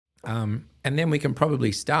And then we can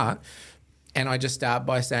probably start. And I just start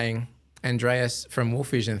by saying, Andreas from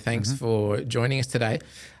WolfVision, thanks for joining us today.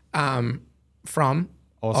 From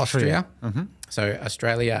Austria. So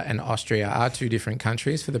Australia and Austria are two different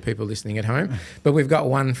countries for the people listening at home, but we've got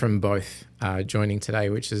one from both joining today,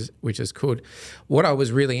 which is good. What I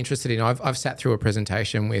was really interested in, I've sat through a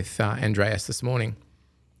presentation with Andreas this morning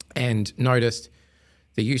and noticed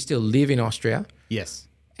that you still live in Austria. Yes.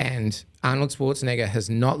 And Arnold Schwarzenegger has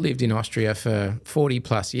not lived in Austria for 40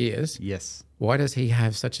 plus years. Yes. Why does he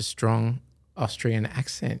have such a strong Austrian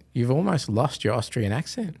accent? You've almost lost your Austrian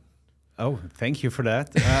accent. Oh, thank you for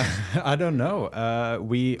that. I don't know.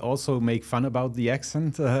 We also make fun about the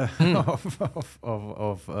accent of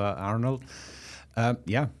Arnold.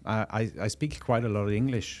 I speak quite a lot of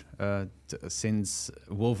English. Since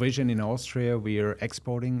WolfVision in Austria, we are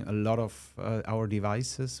exporting a lot of our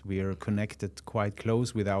devices. We are connected quite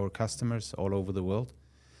close with our customers all over the world.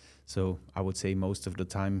 So I would say most of the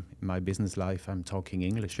time in my business life, I'm talking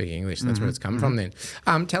English. Speaking English, that's where it's come from then.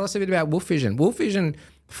 Tell us a bit about WolfVision. WolfVision,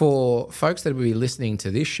 for folks that will be listening to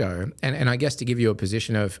this show, and I guess to give you a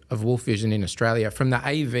position of WolfVision in Australia, from the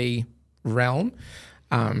AV realm,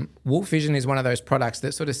 WolfVision is one of those products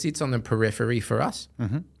that sort of sits on the periphery for us,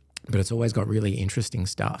 but it's always got really interesting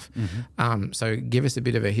stuff. So give us a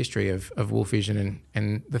bit of a history of WolfVision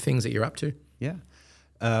and the things that you're up to. Yeah.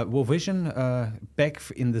 WolfVision, back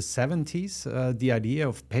in the 70s, the idea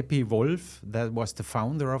of Pepe Wolf, that was the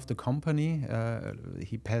founder of the company.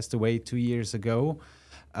 He passed away 2 years ago.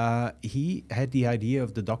 He had the idea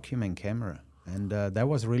of the document camera. And that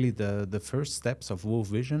was really the first steps of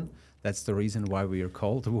WolfVision. That's the reason why we are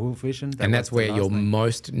called WolfVision. And that's where you're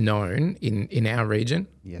most known in our region.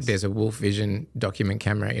 Yes. There's a WolfVision document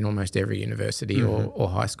camera in almost every university or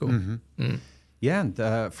high school. Yeah,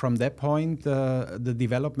 and from that point, the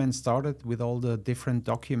development started with all the different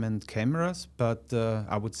document cameras. But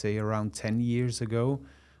I would say around 10 years ago,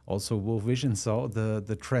 also WolfVision saw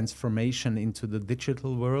the transformation into the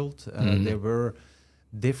digital world. There were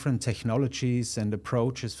different technologies and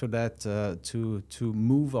approaches for that to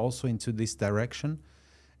move also into this direction.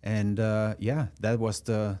 And that was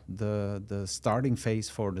the starting phase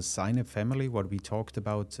for the Synap family, what we talked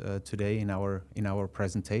about today in our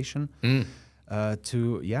presentation.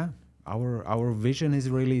 Our vision is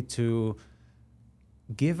really to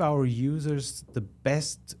give our users the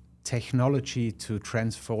best technology to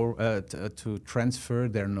transfer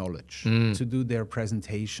their knowledge, to do their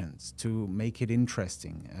presentations, to make it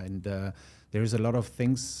interesting. And there's a lot of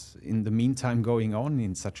things in the meantime going on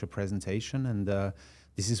in such a presentation, and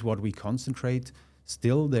this is what we concentrate.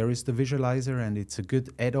 Still, there is the visualizer, and it's a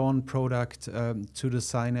good add-on product to the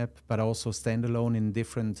Synap, but also standalone in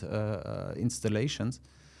different installations.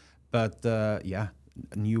 But a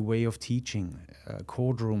new way of teaching.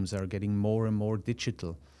 Courtrooms are getting more and more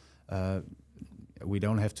digital. We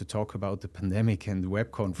don't have to talk about the pandemic and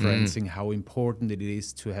web conferencing, how important it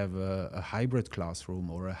is to have a hybrid classroom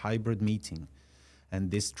or a hybrid meeting.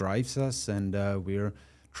 And this drives us, and we're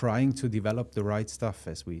trying to develop the right stuff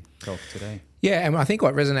as we talk today. Yeah, and I think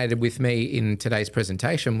what resonated with me in today's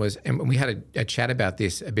presentation was, and we had a chat about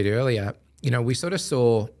this a bit earlier, we sort of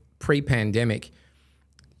saw pre-pandemic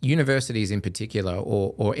universities in particular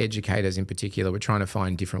or educators in particular were trying to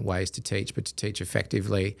find different ways to teach, but to teach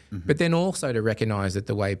effectively, but then also to recognise that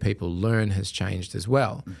the way people learn has changed as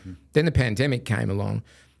well. Then the pandemic came along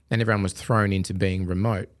and everyone was thrown into being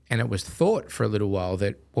remote. And it was thought for a little while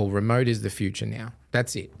that, well, remote is the future now.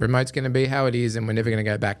 That's it. Remote's going to be how it is, and we're never going to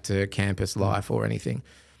go back to campus life or anything.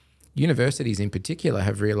 Universities in particular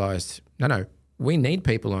have realised, no, we need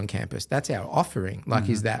people on campus. That's our offering,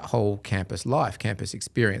 is that whole campus life, campus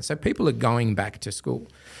experience. So people are going back to school.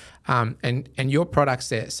 And your product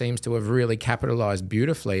set seems to have really capitalised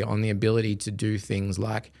beautifully on the ability to do things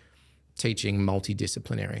like teaching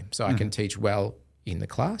multidisciplinary. So I can teach well in the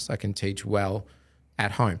class, I can teach well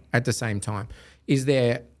at home at the same time. Is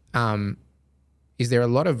there a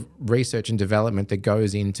lot of research and development that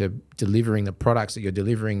goes into delivering the products that you're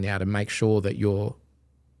delivering now to make sure that you're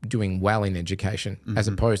doing well in education as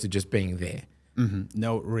opposed to just being there?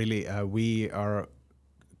 No, really, we are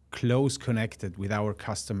close connected with our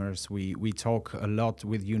customers. We talk a lot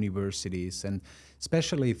with universities, and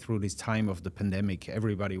especially through this time of the pandemic,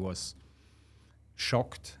 everybody was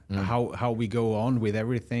shocked how we go on with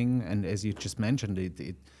everything. And as you just mentioned,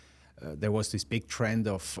 there was this big trend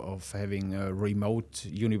of having remote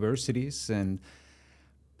universities,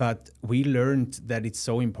 but we learned that it's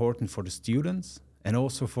so important for the students and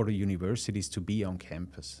also for the universities to be on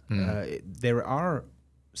campus. There are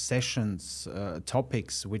sessions,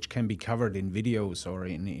 topics which can be covered in videos or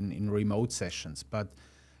in remote sessions, but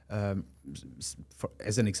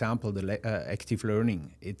as an example, the active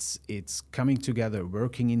learning, it's coming together,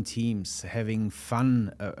 working in teams, having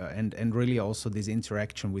fun, and really also this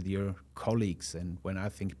interaction with your colleagues. And when I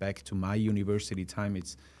think back to my university time,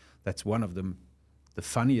 that's one of the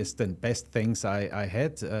funniest and best things I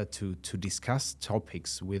had to discuss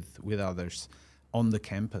topics with others on the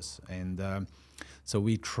campus. And so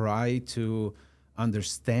we try to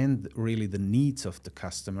understand really the needs of the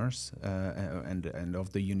customers and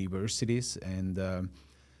of the universities, and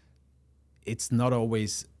it's not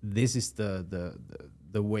always this is the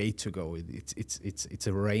way to go. It's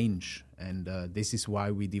a range, and this is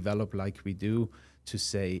why we develop like we do, to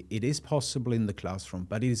say it is possible in the classroom,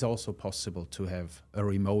 but it is also possible to have a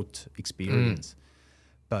remote experience.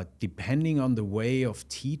 But depending on the way of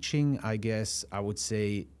teaching, I guess I would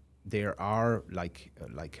say there are like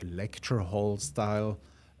a lecture hall style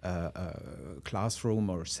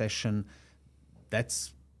classroom or session.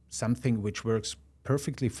 That's something which works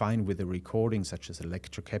perfectly fine with a recording, such as a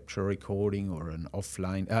lecture capture recording or an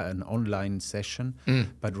online session.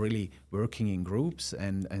 But really working in groups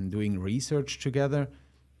and doing research together,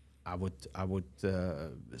 I would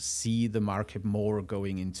see the market more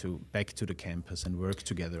going back to the campus and work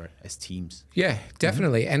together as teams. Yeah,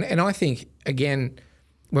 definitely. And I think, again,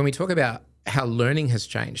 when we talk about how learning has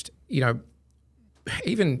changed,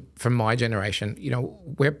 even from my generation,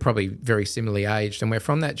 we're probably very similarly aged, and we're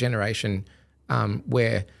from that generation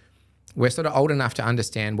where we're sort of old enough to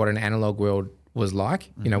understand what an analog world was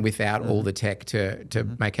like, without all the tech to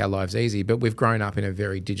make our lives easy. But we've grown up in a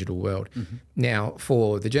very digital world. Now,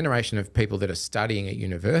 for the generation of people that are studying at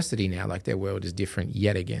university now, like, their world is different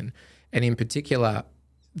yet again. And in particular,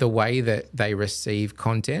 the way that they receive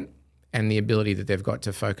content and the ability that they've got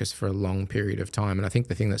to focus for a long period of time. And I think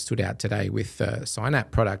the thing that stood out today with the Synapse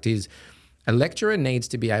product is a lecturer needs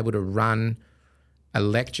to be able to run a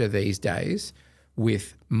lecture these days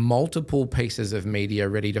with multiple pieces of media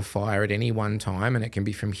ready to fire at any one time, and it can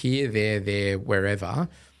be from here, there, wherever.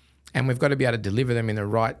 And we've got to be able to deliver them in the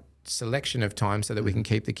right selection of time so that we can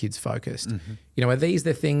keep the kids focused. Are these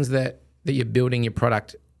the things that you're building your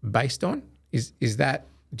product based on?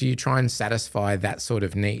 Do you try and satisfy that sort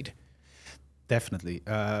of need? Definitely.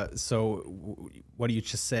 So what you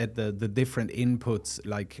just said, the different inputs,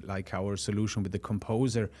 like our solution with the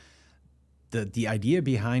composer, the idea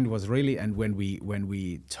behind was really, and when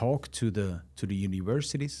we talk to the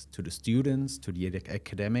universities, to the students, to the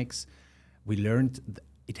academics, we learned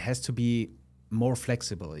it has to be more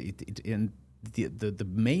flexible. And the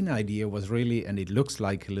main idea was really, and it looks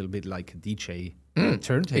like a little bit like a DJ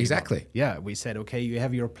turntable. Exactly. Yeah, we said, okay, you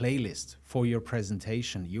have your playlist for your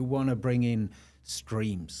presentation. You want to bring in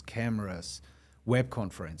streams, cameras, web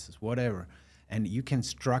conferences, whatever, and you can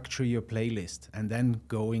structure your playlist and then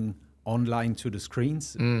going online to the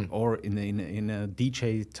screens, or in a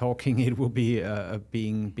DJ talking, it will be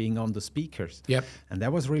being on the speakers. Yep. And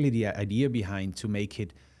that was really the idea behind, to make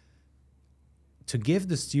it, to give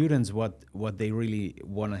the students what they really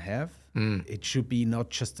want to have. It should be not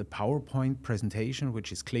just a PowerPoint presentation,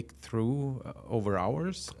 which is clicked through over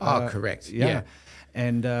hours. Correct. Yeah.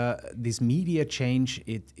 And this media change,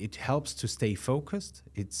 it helps to stay focused.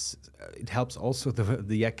 It helps also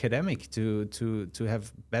the academic to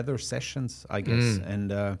have better sessions, I guess.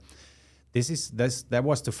 And that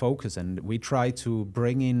was the focus. And we try to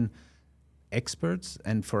bring in experts,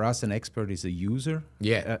 and for us an expert is a user.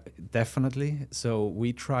 Definitely. So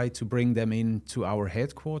we try to bring them into our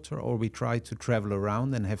headquarters, or we try to travel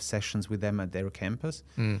around and have sessions with them at their campus,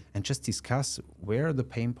 and just discuss where are the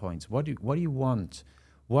pain points, what do you want,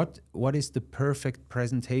 what is the perfect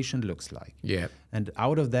presentation looks like. And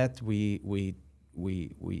out of that we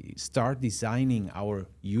start designing our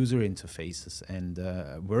user interfaces and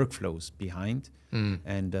workflows behind,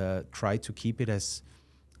 and try to keep it as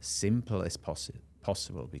simple as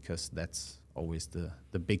possible, because that's always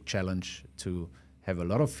the big challenge, to have a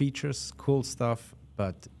lot of features, cool stuff,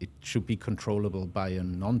 but it should be controllable by a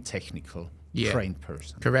non-technical trained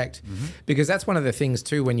person. Correct. Because that's one of the things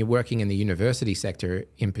too, when you're working in the university sector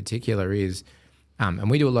in particular, is and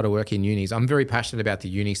we do a lot of work in unis. I'm very passionate about the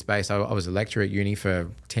uni space. I was a lecturer at uni for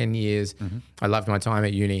 10 years. I loved my time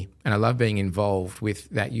at uni, and I love being involved with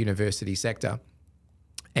that university sector.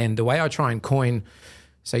 And the way I try and coin,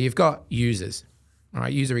 so you've got users, all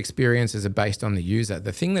right? User experiences are based on the user.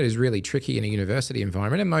 The thing that is really tricky in a university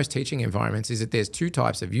environment and most teaching environments is that there's two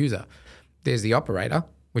types of user. There's the operator,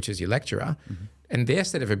 which is your lecturer, and their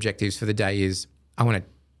set of objectives for the day is, I want to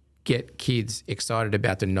get kids excited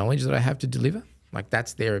about the knowledge that I have to deliver. Like,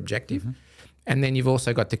 that's their objective. And then you've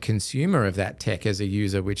also got the consumer of that tech as a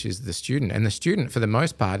user, which is the student. And the student, for the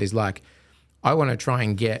most part, is like, I want to try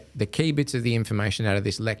and get the key bits of the information out of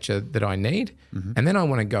this lecture that I need, and then I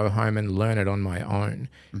want to go home and learn it on my own.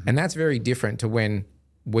 And that's very different to when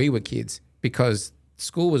we were kids, because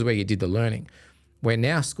school was where you did the learning, where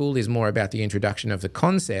now school is more about the introduction of the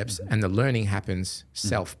concepts and the learning happens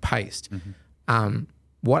self-paced.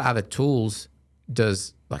 What other tools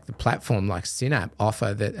does like the platform like Synapse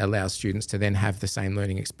offer that allows students to then have the same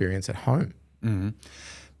learning experience at home?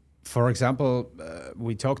 For example,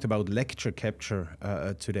 we talked about lecture capture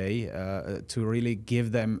today to really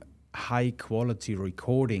give them high quality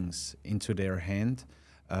recordings into their hand.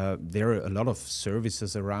 There are a lot of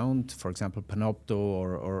services around, for example, Panopto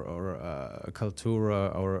or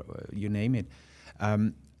Kaltura or you name it,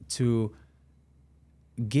 to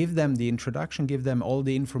give them the introduction, give them all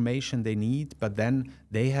the information they need, but then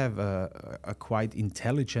they have a quite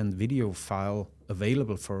intelligent video file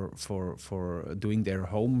available for doing their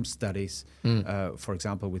home studies, for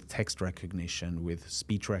example, with text recognition, with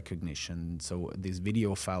speech recognition. So these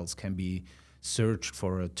video files can be searched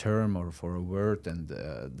for a term or for a word, and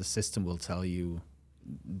the system will tell you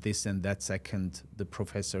this and that second the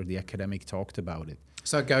professor, the academic talked about it.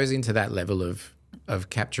 So it goes into that level of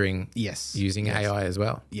capturing using AI as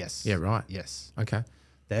well? Yes. Yeah, right. Yes. Okay.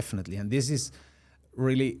 Definitely. And this is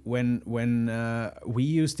really when we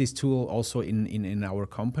use this tool also in our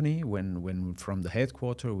company, when from the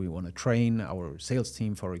headquarters we want to train our sales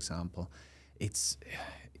team, for example, it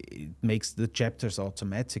makes the chapters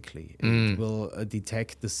automatically. It will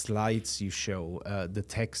detect the slides you show, the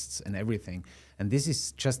texts and everything. And this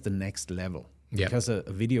is just the next level. Yep. Because a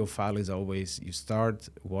video file is always, you start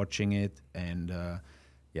watching it and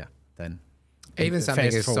then even something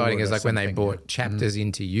as exciting as like when they brought chapters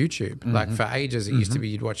into YouTube. Like for ages it used to be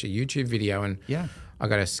you'd watch a YouTube video and I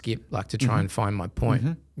got to skip like to try and find my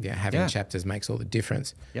point. Having chapters makes all the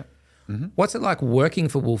difference. What's it like working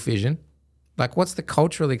for WolfVision? Like what's the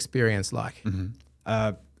cultural experience like?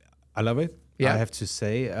 I love it. I have to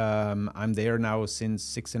say, I'm there now since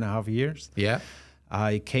 6.5 years.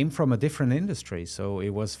 I came from a different industry, so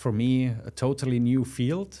it was for me a totally new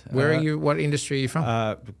field. Where are you? What industry are you from?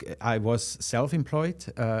 I was self-employed.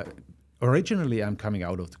 Originally, I'm coming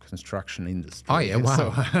out of the construction industry. Oh yeah, wow!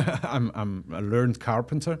 So I'm a learned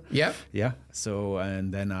carpenter. Yeah. So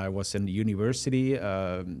and then I was in the university,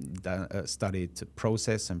 studied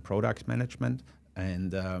process and product management,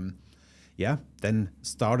 and then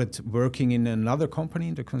started working in another company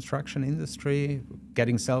in the construction industry,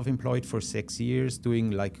 getting self-employed for 6 years, doing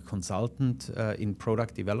like consultant in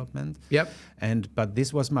product development. But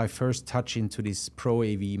this was my first touch into this pro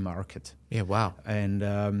AV market. Yeah, wow.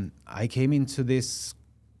 And I came into this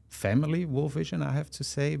family, WolfVision, I have to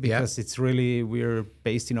say, because it's really, we're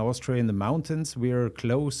based in Austria in the mountains. We're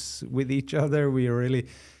close with each other. We're really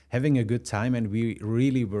having a good time, and we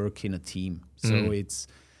really work in a team. So it's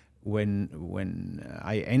when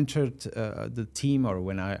I entered the team, or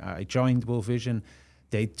when I joined WolfVision,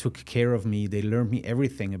 they took care of me. They learned me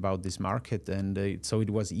everything about this market, and so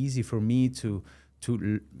it was easy for me to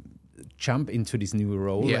jump into this new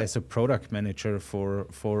role as a product manager for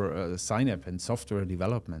Synapse and software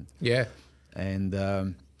development. And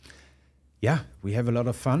we have a lot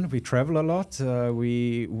of fun. We travel a lot.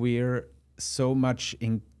 We're so much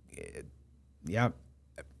in.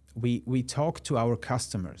 We talk to our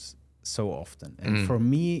customers so often. And for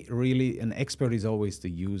me, really, an expert is always the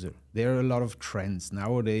user. There are a lot of trends.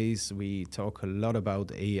 Nowadays, we talk a lot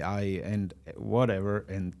about AI and whatever.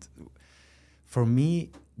 And for me,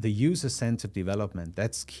 the user-centered development,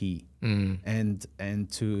 that's key. And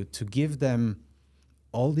to give them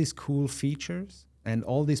all these cool features and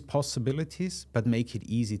all these possibilities, but make it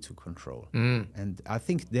easy to control. And I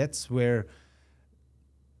think that's where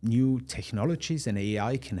new technologies and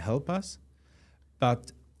AI can help us,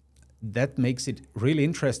 but that makes it really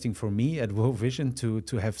interesting for me at WolfVision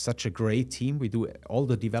to have such a great team. We do all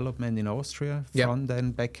the development in Austria, front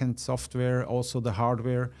end, back end software, also the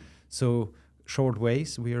hardware. So short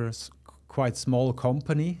ways, we're a quite small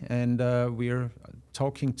company, and we're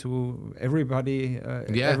talking to everybody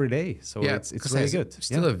every day. So it's really good.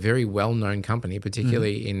 Still a very well-known company,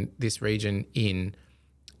 particularly in this region in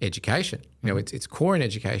education. You know, it's core in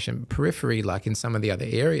education, periphery like in some of the other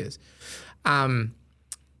areas.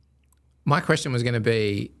 My question was going to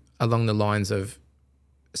be along the lines of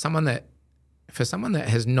someone that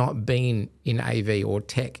has not been in AV or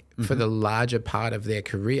tech for the larger part of their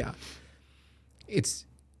career.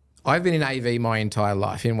 I've been in AV my entire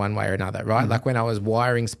life in one way or another, right? Like when I was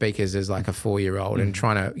wiring speakers as like a 4-year-old and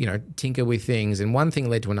trying to, tinker with things, and one thing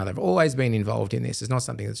led to another. I've always been involved in this. It's not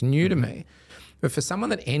something that's new to me. But for someone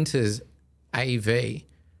that enters AV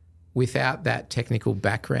without that technical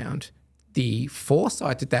background, the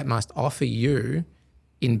foresight that must offer you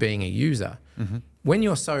in being a user. When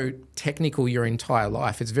you're so technical your entire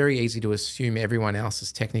life, it's very easy to assume everyone else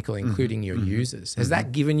is technical, including your users. Has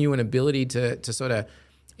that given you an ability to sort of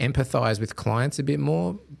empathize with clients a bit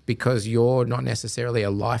more because you're not necessarily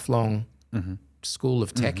a lifelong school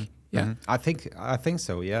of tech? Yeah, I think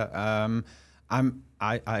so. Yeah,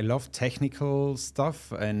 I love technical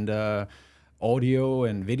stuff and audio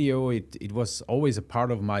and video. It was always a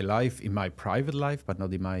part of my life, in my private life, but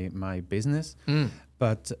not in my business.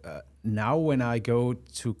 But now when I go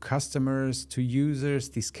to customers, to users,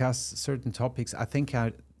 discuss certain topics, I think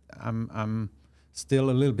I'm still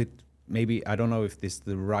a little bit, maybe, I don't know if this is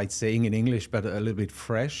the right saying in English, but a little bit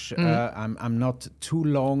fresh. I'm not too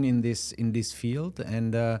long in this field,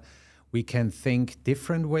 and we can think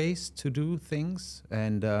different ways to do things.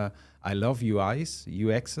 And I love UIs,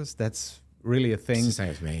 UXs. That's really a thing. It's the same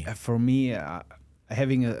as me. For me,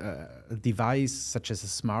 having a device such as a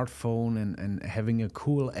smartphone and having a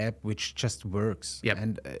cool app which just works. Yep.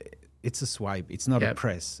 And it's a swipe. It's not a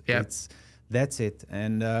press. Yep. That's it.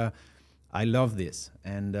 And I love this.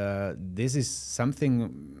 And this is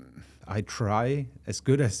something I try as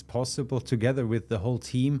good as possible together with the whole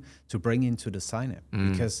team to bring into the sign app,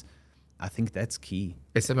 because I think that's key.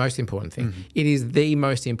 It's the most important thing. It is the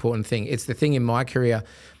most important thing. It's the thing in my career,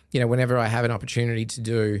 whenever I have an opportunity to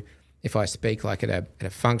do, if I speak like at a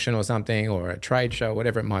function or something, or a trade show,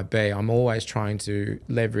 whatever it might be, I'm always trying to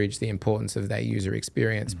leverage the importance of that user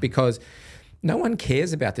experience, because no one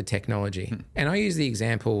cares about the technology. And I use the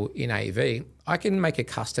example in AV. I can make a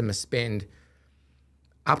customer spend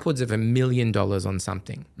upwards of $1 million on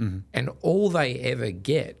something, and all they ever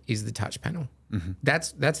get is the touch panel.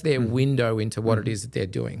 That's their window into what it is that they're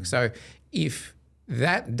doing. So if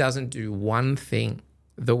that doesn't do one thing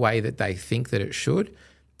the way that they think that it should,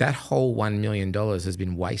 that whole $1 million has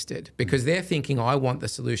been wasted, because they're thinking, I want the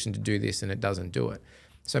solution to do this, and it doesn't do it.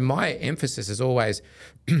 So my emphasis is always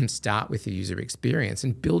start with the user experience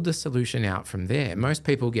and build the solution out from there. Most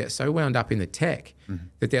people get so wound up in the tech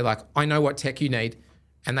that they're like, I know what tech you need,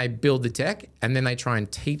 and they build the tech, and then they try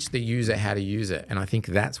and teach the user how to use it. And I think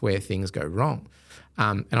that's where things go wrong.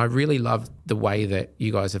 And I really love the way that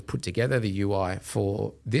you guys have put together the UI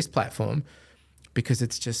for this platform, because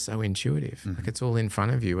it's just so intuitive. Like, it's all in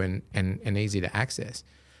front of you and easy to access.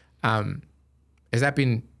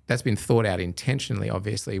 That's been thought out intentionally,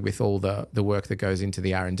 obviously, with all the work that goes into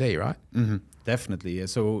the R&D, right? Definitely. Yeah.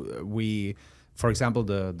 So we, for example,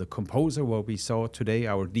 the composer, what we saw today,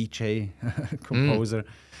 our DJ composer,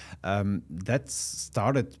 that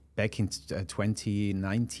started back in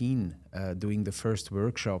 2019, doing the first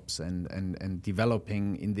workshops and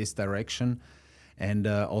developing in this direction. And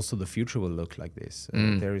also the future will look like this.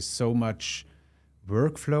 There is so much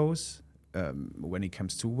workflows when it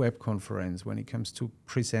comes to web conference, when it comes to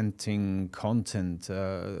presenting content,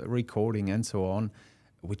 recording, and so on,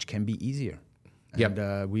 which can be easier.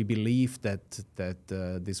 And we believe that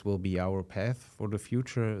this will be our path for the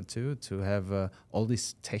future too, to have all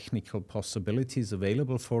these technical possibilities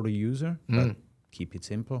available for the user, but keep it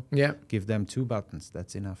simple. Yeah. Give them 2 buttons,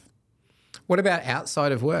 that's enough. What about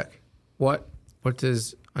outside of work? What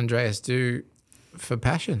does Andreas do for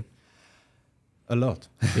passion? A lot.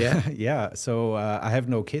 Yeah? Yeah. So I have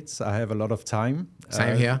no kids. I have a lot of time.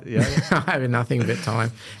 Same here. Yeah. I have nothing but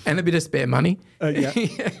time and a bit of spare money. Yeah.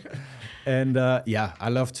 And I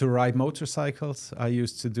love to ride motorcycles. I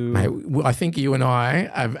used to do... Mate, I think you and I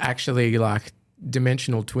have actually like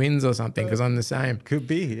dimensional twins or something, because I'm the same. Could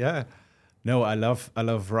be, yeah. No, I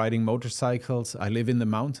love riding motorcycles. I live in the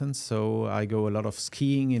mountains, so I go a lot of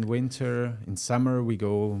skiing in winter. In summer, we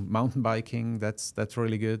go mountain biking. That's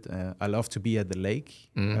really good. I love to be at the lake,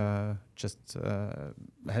 just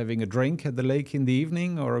having a drink at the lake in the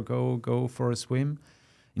evening, or go for a swim,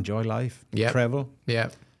 enjoy life, travel. Yeah.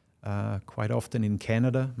 Quite often in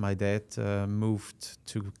Canada. My dad moved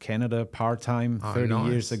to Canada part-time 30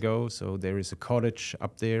 years ago, so there is a cottage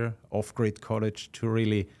up there, off-grid cottage, to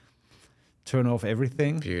really turn off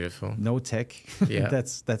everything. Beautiful. No tech. Yeah.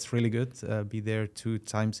 That's really good. Be there 2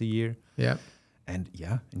 times a year. Yeah. And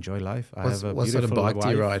enjoy life. I have a what sort of bike do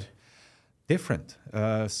you ride? Different.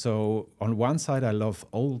 So on one side, I love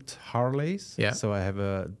old Harleys. Yeah. So I have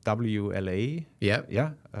a WLA. Yeah.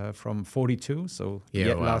 Yeah. From 42. So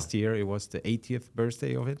last year it was the 80th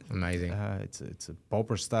birthday of it. Amazing. It's a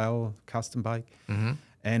bobber style custom bike. Mm-hmm.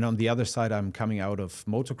 And on the other side, I'm coming out of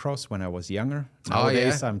motocross when I was younger.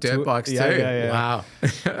 Nowadays, I'm dirt bikes too. Yeah.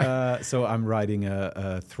 Wow. So I'm riding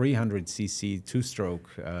a 300cc 2-stroke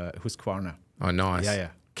Husqvarna. Oh, nice. Yeah.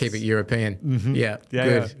 Keep it European. Yeah, Yeah,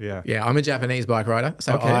 good. yeah. I'm a Japanese bike rider,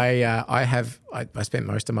 so Okay. I spent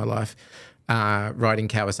most of my life riding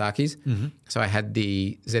Kawasaki's. So I had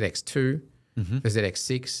the ZX2, the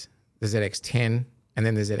ZX6, the ZX10, and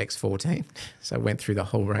then the ZX14. So I went through the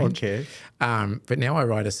whole range. Okay. But now I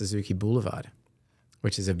ride a Suzuki Boulevard,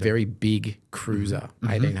 which is a very big cruiser,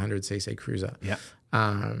 1800cc cruiser. Yeah.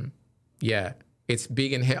 Yeah, it's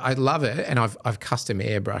big and I love it, and I've custom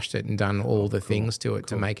airbrushed it and done all the things to it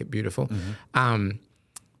to make it beautiful.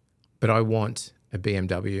 But I want a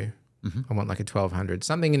BMW. I want like a 1200,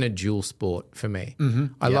 something in a dual sport for me.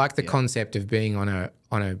 I like the concept of being on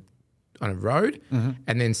a road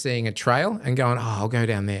and then seeing a trail and going, oh, I'll go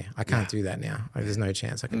down there. I can't do that now. There's no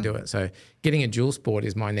chance I can do it. So getting a dual sport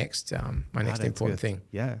is my next important thing.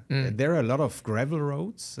 Yeah. There are a lot of gravel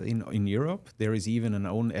roads in Europe. There is even an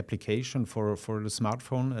own application for the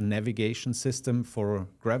smartphone, a navigation system for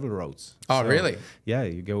gravel roads. Oh, really? Yeah,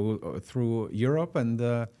 you go through Europe,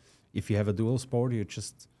 and if you have a dual sport, you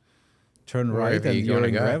just turn right and you're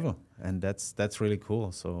in gravel. And that's really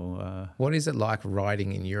cool. So what is it like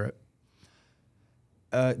riding in Europe?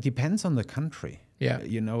 Depends on the country. Yeah.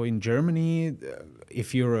 In Germany,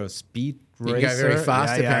 if you're a speed racer, you go very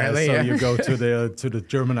fast apparently. So you go to the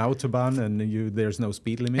German Autobahn, and there's no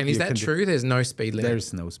speed limit. And is that true? There's no speed limit?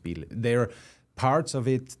 There's no speed limit. There are parts of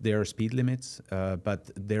it, there are speed limits, but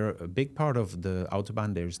a big part of the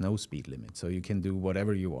Autobahn, there's no speed limit. So you can do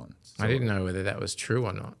whatever you want. So I didn't know whether that was true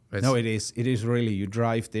or not. no, it is. It is really. You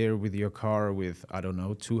drive there with your car with,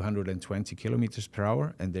 220 kilometers per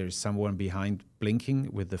hour, and there's someone behind blinking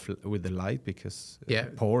with the light because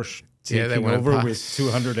Porsche taking over with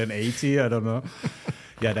 280. I don't know.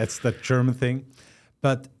 Yeah, that's the German thing.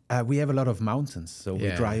 But we have a lot of mountains, so we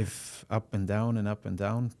drive up and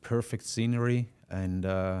down, perfect scenery, and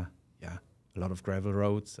a lot of gravel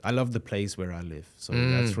roads. I love the place where I live, so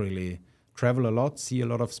that's really travel a lot, see a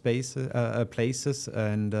lot of places,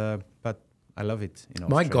 and but I love it.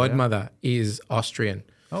 My godmother is Austrian.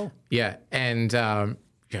 Oh, yeah, and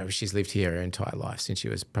she's lived here her entire life since she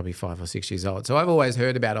was probably 5 or 6 years old. So I've always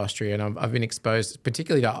heard about Austria, and I've been exposed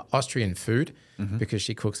particularly to Austrian food because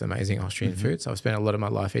she cooks amazing Austrian food. So I've spent a lot of my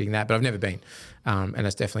life eating that, but I've never been. And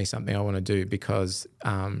it's definitely something I want to do because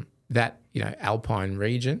that, Alpine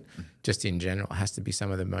region, just in general, has to be some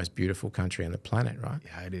of the most beautiful country on the planet, right?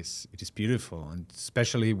 Yeah, it is. It is beautiful. And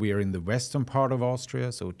especially we are in the western part of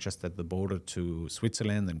Austria, so just at the border to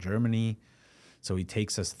Switzerland and Germany. So it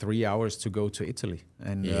takes us 3 hours to go to Italy,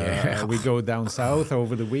 and we go down south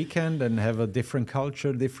over the weekend and have a different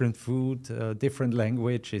culture, different food, different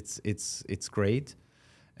language. It's great,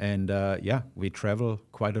 and we travel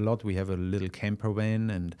quite a lot. We have a little camper van,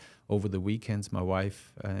 and over the weekends, my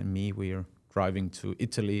wife and me, we are driving to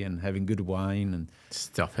Italy and having good wine. And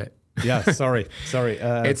stop it. Yeah, sorry.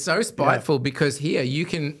 It's so spiteful because here you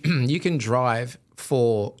can drive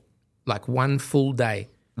for like one full day.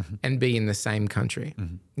 And be in the same country.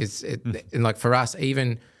 And like for us,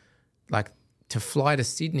 even like to fly to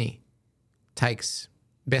Sydney takes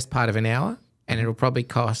best part of an hour, and it'll probably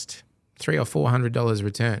cost $300 or $400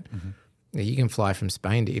 return. Now, you can fly from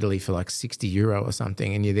Spain to Italy for like €60 or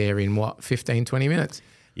something, and you're there in 15, 20 minutes.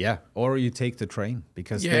 Yeah, or you take the train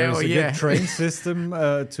because there's a good train system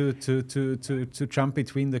to jump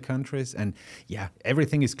between the countries, and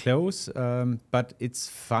everything is close. But it's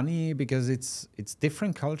funny because it's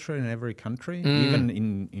different culture in every country. Even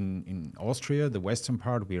in Austria, the western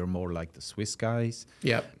part, we are more like the Swiss guys.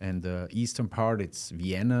 Yep. And the eastern part, it's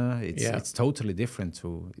Vienna. It's totally different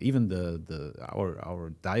to even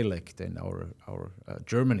our dialect, and our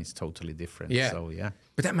German is totally different. Yeah. So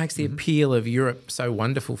But that makes the appeal of Europe so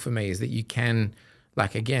wonderful for me, is that you can,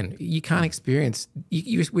 like, again, you can't experience,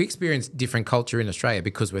 we experience different culture in Australia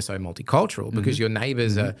because we're so multicultural, because your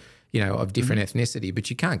neighbours are, of different ethnicity,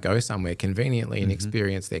 but you can't go somewhere conveniently and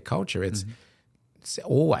experience their culture. It's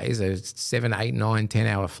always a 7, 8, 9, 10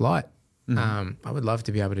 hour flight. I would love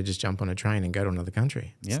to be able to just jump on a train and go to another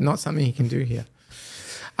country. It's not something you can do here.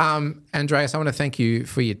 Andreas, I want to thank you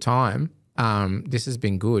for your time. This has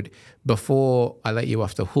been good. Before I let you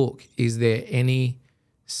off the hook, is there any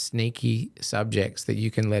sneaky subjects that you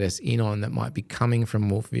can let us in on that might be coming from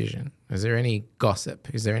WolfVision? Is there any gossip?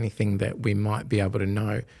 Is there anything that we might be able to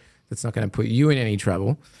know that's not going to put you in any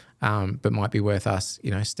trouble, but might be worth us,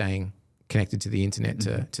 staying connected to the internet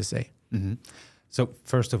to see? So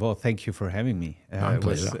first of all, thank you for having me.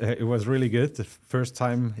 It was really good. The first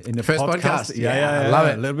time in the first podcast. Yeah, I love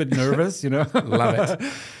it. A little bit nervous, Love it.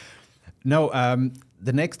 No,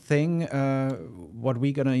 the next thing, what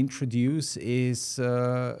we're going to introduce is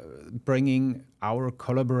bringing our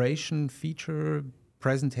collaboration feature,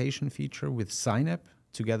 presentation feature with Synap.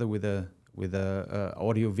 together with a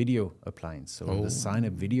audio video appliance. So the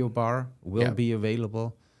sign-up video bar will be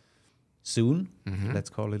available soon. Let's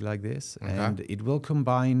call it like this, and it will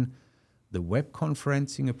combine the web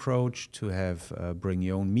conferencing approach to have bring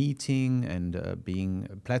your own meeting and being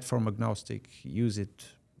platform agnostic. Use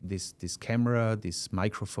this camera, this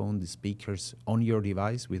microphone, the speakers on your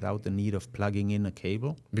device without the need of plugging in a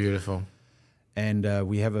cable. Beautiful. And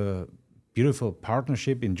we have a beautiful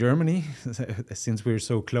partnership in Germany since we're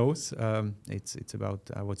so close. It's about,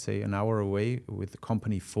 I would say, an hour away with the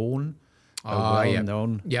company Phone. Well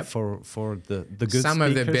known for the good Some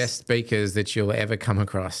speakers. of the best speakers that you'll ever come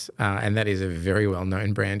across, and that is a very well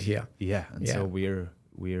known brand here. Yeah, and so we're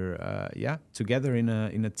together in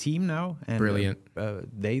a team now. And Brilliant.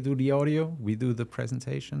 They do the audio, we do the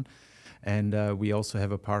presentation, and we also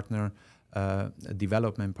have a partner, a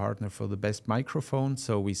development partner for the best microphone.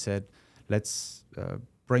 So we said, let's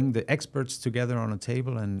bring the experts together on a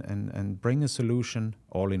table and bring a solution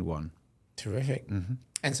all in one. Terrific.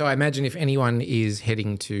 And so I imagine if anyone is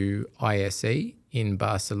heading to ISE in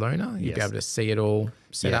Barcelona, you'd be able to see it all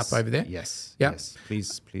set up over there? Yes. Yep. Yes.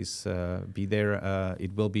 Please be there.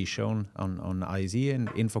 It will be shown on ISE and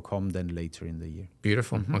Infocom then later in the year.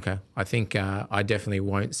 Beautiful. Okay. I think I definitely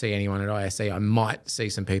won't see anyone at ISE. I might see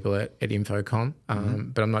some people at Infocom,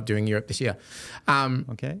 but I'm not doing Europe this year.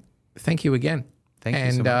 Okay. Thank you again. Thank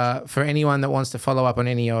you so much. For anyone that wants to follow up on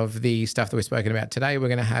any of the stuff that we've spoken about today, we're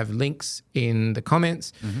going to have links in the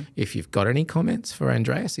comments. If you've got any comments for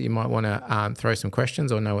Andreas, you might want to throw some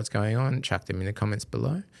questions or know what's going on, chuck them in the comments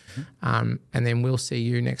below. And then we'll see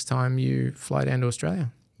you next time you fly down to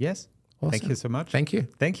Australia. Yes. Awesome. Thank you so much. Thank you.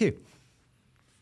 Thank you.